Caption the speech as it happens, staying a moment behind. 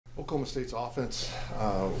Oklahoma State's offense,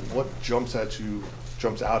 what jumps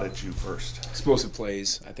out at you first? Explosive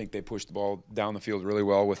plays. I think they push the ball down the field really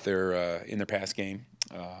well with their in their pass game.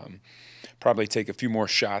 Probably take a few more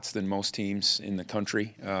shots than most teams in the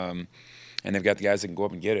country, and they've got the guys that can go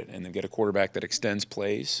up and get it, and they've got a quarterback that extends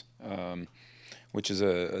plays, which is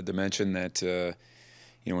a dimension that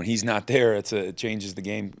when he's not there, it changes the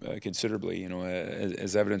game considerably.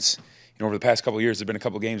 As evidence. Over the past couple of years, there have been a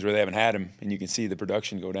couple of games where they haven't had him, and you can see the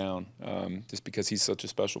production go down just because he's such a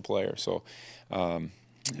special player. So,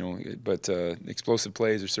 explosive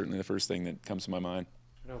plays are certainly the first thing that comes to my mind.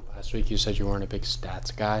 Last week you said you weren't a big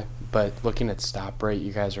stats guy, but looking at stop rate,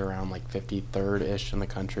 you guys are around like 53rd-ish in the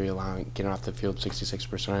country, getting off the field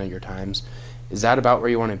 66% of your times. Is that about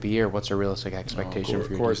where you want to be, or what's a realistic expectation for your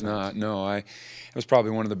defense? Of course not. No, it was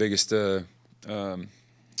probably one of the biggest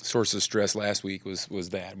source of stress last week was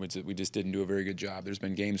that we just didn't do a very good job. There's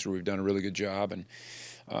been games where we've done a really good job, and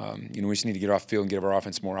we just need to get off the field and give our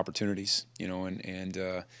offense more opportunities. We're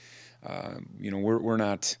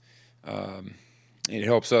not. It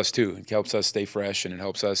helps us too. It helps us stay fresh, and it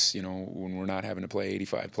helps us, when we're not having to play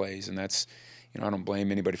 85 plays. And that's, I don't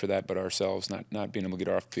blame anybody for that, but ourselves not being able to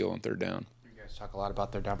get off the field on third down. Talk a lot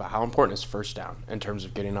about third down, but how important is first down in terms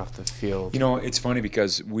of getting off the field? It's funny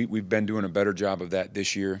because we've been doing a better job of that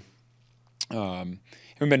this year. We've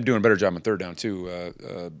been doing a better job on third down too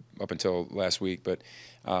up until last week, but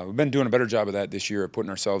we've been doing a better job of that this year of putting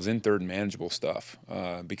ourselves in third and manageable stuff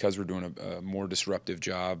because we're doing a more disruptive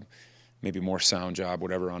job, maybe more sound job,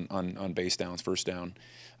 whatever, on base downs, first down.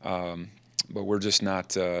 But we're just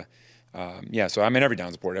not so every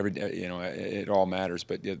down's important. It all matters.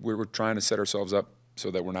 But we're trying to set ourselves up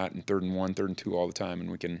so that we're not in 3rd and 1, 3rd and 2 all the time,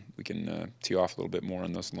 and we can tee off a little bit more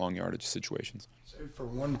on those long yardage situations. So for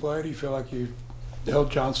one play, do you feel like you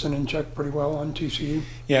held Johnson in check pretty well on TCU?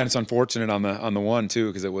 Yeah, and it's unfortunate on the one too,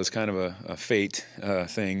 because it was kind of a fate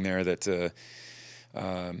thing there that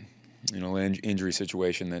injury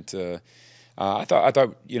situation that. I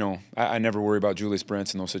thought I never worry about Julius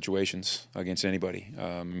Brents in those situations against anybody.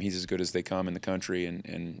 He's as good as they come in the country,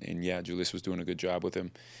 and Julius was doing a good job with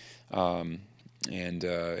him. And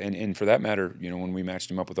for that matter, when we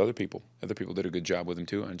matched him up with other people did a good job with him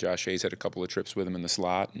too. And Josh Hayes had a couple of trips with him in the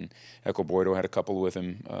slot, and Echo Boydo had a couple with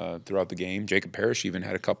him throughout the game. Jacob Parrish even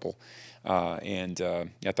had a couple. I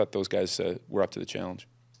thought those guys were up to the challenge.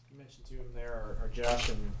 You mentioned two of them there. Are Josh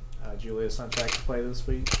and Julius on track to play this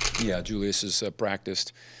week? Yeah, Julius has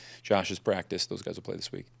practiced. Josh has practiced. Those guys will play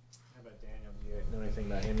this week. How about Daniel? Do you know anything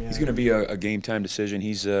about him yet? He's going to be a game time decision.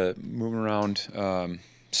 He's moving around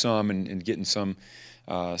some and getting some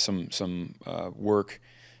work.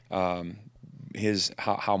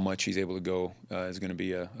 How much he's able to go is going to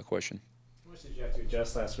be a question. How much did you have to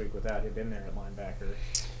adjust last week without him in there at linebacker?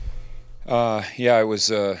 It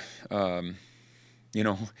was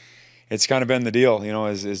it's kind of been the deal,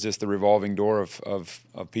 is just the revolving door of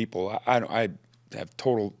people. I have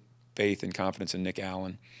total faith and confidence in Nick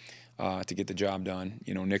Allen to get the job done.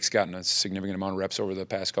 Nick's gotten a significant amount of reps over the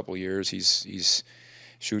past couple of years. He's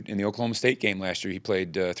in the Oklahoma State game last year. He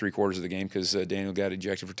played 3/4 of the game because Daniel got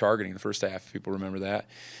ejected for targeting in the first half. If people remember that.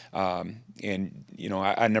 I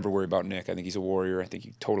never worry about Nick. I think he's a warrior. I think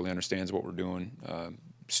he totally understands what we're doing.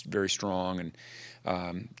 Very strong and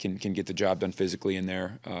can get the job done physically in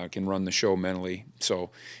there, can run the show mentally. So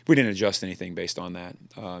we didn't adjust anything based on that,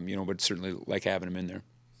 but certainly like having him in there.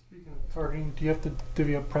 Speaking of targeting, do you have to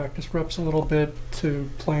divvy up practice reps a little bit to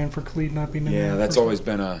plan for Khalid not being in there? Yeah, that's always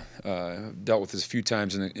been dealt with this a few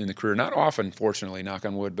times in the career. Not often, fortunately, knock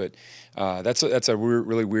on wood, but that's a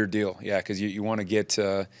really weird deal. Yeah, because you want to get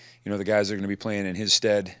the guys that are going to be playing in his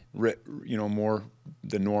stead, more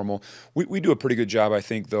than normal. We do a pretty good job, I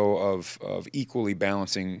think, though, of equally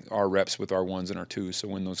balancing our reps with our ones and our twos. So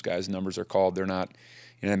when those guys' numbers are called, they're not,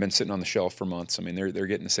 they've been sitting on the shelf for months. I mean, they're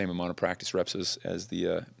getting the same amount of practice reps as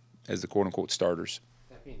the quote unquote starters.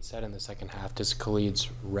 That being said, in the second half, does Khalid's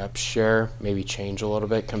rep share maybe change a little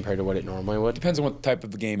bit compared to what it normally would? Depends on what type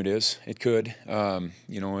of a game it is. It could, and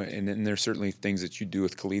there's certainly things that you do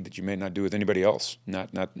with Khalid that you may not do with anybody else. Not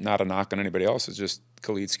a knock on anybody else. It's just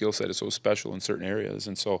Khalid's skill set is so special in certain areas,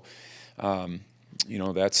 and so,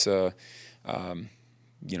 that's that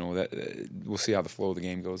we'll see how the flow of the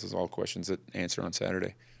game goes. Those are all questions that answer on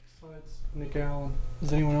Saturday. Besides Nick Allen,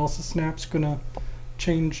 is anyone else's snaps gonna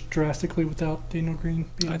change drastically without Daniel Green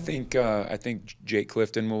being? I think Jake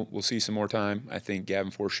Clifton will see some more time. I think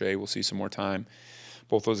Gavin Forshea will see some more time.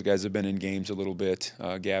 Both those guys have been in games a little bit.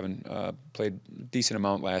 Gavin played a decent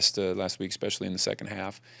amount last week, especially in the second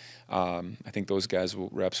half. I think those guys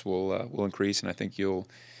reps will increase, and I think you'll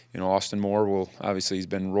Austin Moore will obviously he's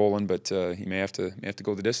been rolling, but he may have to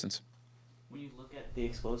go the distance. When you look at the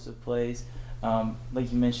explosive plays,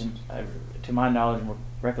 like you mentioned, to my knowledge and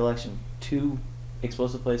recollection, 2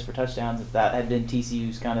 explosive plays for touchdowns. If that had been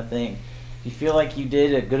TCU's kind of thing, do you feel like you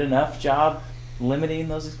did a good enough job limiting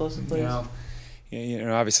those explosive plays?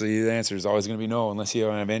 Yeah, obviously the answer is always going to be no unless you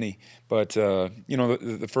don't have any. But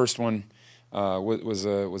the first one was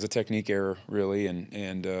a technique error really,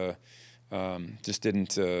 and just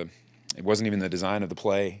didn't. It wasn't even the design of the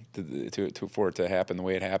play for it to happen the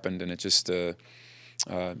way it happened, and it just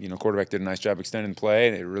quarterback did a nice job extending the play.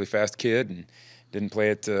 And a really fast kid and didn't play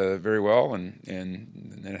it very well, and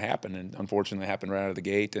then it happened, and unfortunately it happened right out of the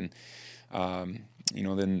gate. And then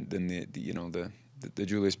the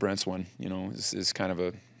Julius Brents one, is kind of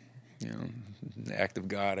a act of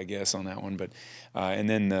God, I guess, on that one. But and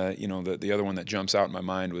then the other one that jumps out in my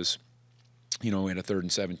mind was, we had a 3rd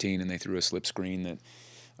and 17, and they threw a slip screen that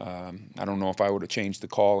I don't know if I would have changed the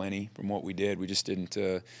call any from what we did. We just didn't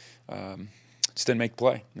make the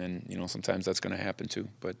play, and sometimes that's going to happen too.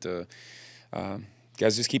 But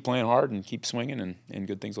guys just keep playing hard and keep swinging, and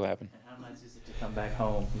good things will happen. How nice is it to come back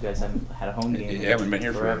home? You guys haven't had a home game. Yeah, we've been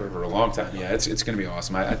here for a long time. Yeah, it's going to be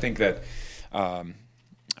awesome. I think that I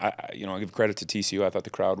give credit to TCU. I thought the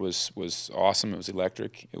crowd was awesome. It was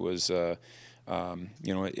electric. It was it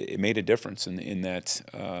made a difference in that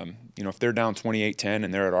if they're down 28-10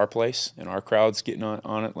 and they're at our place and our crowd's getting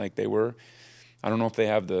on it like they were, I don't know if they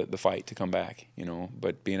have the fight to come back.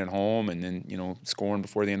 But being at home and then scoring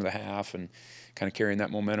before the end of the half and kind of carrying that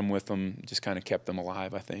momentum with them just kind of kept them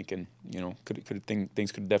alive, I think. And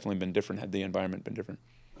things could have definitely been different had the environment been different.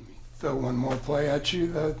 Throw one more play at you.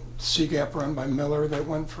 The C-gap run by Miller that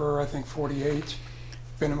went for, I think, 48.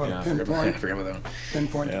 Pinpoint. I forgot about that one.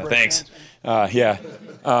 Pinpoint. Yeah, thanks. That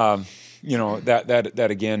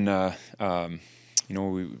again,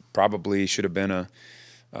 we probably should have been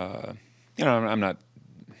I'm not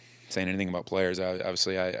saying anything about players.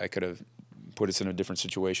 Obviously, I could have put us in a different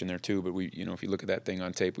situation there too. But if you look at that thing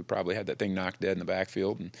on tape, we probably had that thing knocked dead in the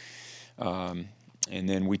backfield. And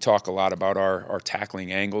then we talk a lot about our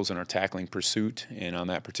tackling angles and our tackling pursuit. And on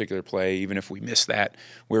that particular play, even if we missed that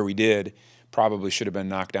where we did, probably should have been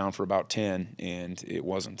knocked down for about 10, and it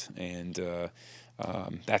wasn't. And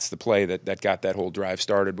that's the play that got that whole drive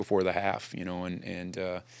started before the half,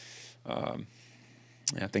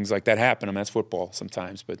 things like that happen. I mean, that's football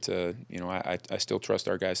sometimes, but I still trust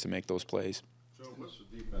our guys to make those plays. So what's the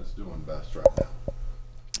defense doing best right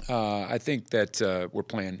now? I think that we're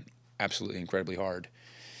playing absolutely incredibly hard.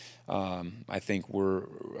 I think we're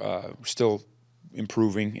still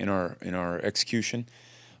improving in our execution,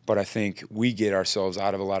 but I think we get ourselves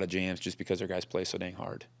out of a lot of jams just because our guys play so dang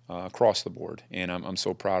hard across the board, and I'm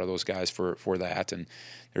so proud of those guys for that. And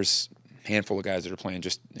there's handful of guys that are playing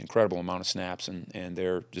just an incredible amount of snaps, and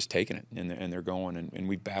they're just taking it, and they're going. And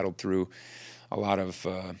we've battled through a lot of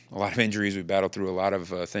injuries. We've battled through a lot of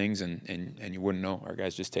things, and you wouldn't know. Our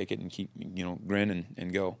guys just take it and keep grin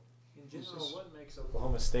and go. In general, what makes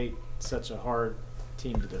Oklahoma State such a hard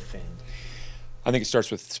team to defend? I think it starts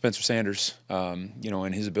with Spencer Sanders,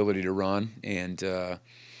 and his ability to run and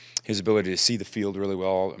his ability to see the field really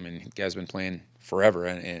well. I mean, the guy's been playing forever,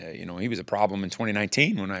 and he was a problem in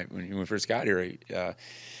 2019 when we first got here.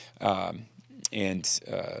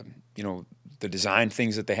 The design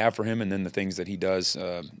things that they have for him, and then the things that he does,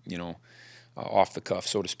 off the cuff,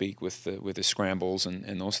 so to speak, with his scrambles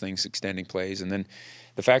and those things, extending plays, and then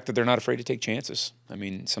the fact that they're not afraid to take chances. I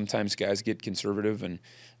mean, sometimes guys get conservative, and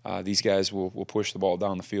these guys will push the ball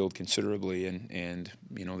down the field considerably, and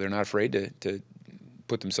they're not afraid to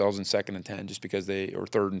put themselves in 2nd and 10 just because or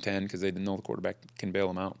 3rd and 10 because they didn't know the quarterback can bail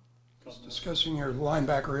them out. Discussing your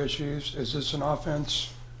linebacker issues, is this an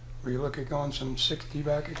offense where you look at going some 60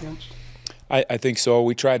 back against? I think so.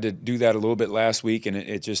 We tried to do that a little bit last week, and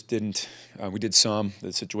it just didn't. We did some.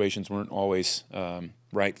 The situations weren't always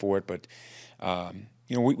right for it, but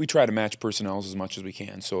we try to match personnels as much as we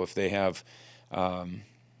can. So if they have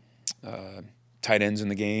tight ends in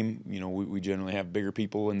the game, we generally have bigger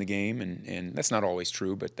people in the game, and that's not always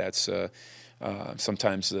true, but that's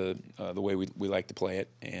sometimes the way we like to play it.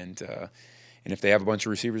 And if they have a bunch of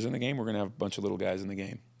receivers in the game, we're going to have a bunch of little guys in the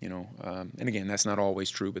game, And again, that's not always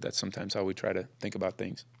true, but that's sometimes how we try to think about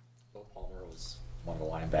things. Bill Palmer was one of the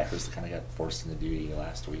linebackers that kind of got forced into duty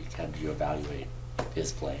last week. How did you evaluate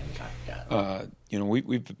his play and the kind he got?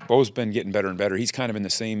 We've both been getting better and better. He's kind of in the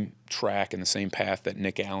same track and the same path that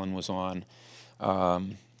Nick Allen was on,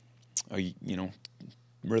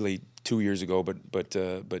 really 2 years ago, but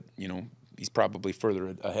he's probably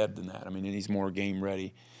further ahead than that. I mean, he's more game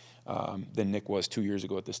ready. than Nick was 2 years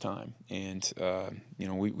ago at this time. And you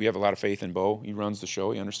know, we have a lot of faith in Bo. He runs the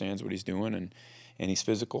show. He understands what he's doing, and he's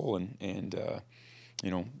physical. And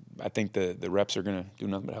you know, I think the reps are going to do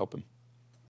nothing but help him.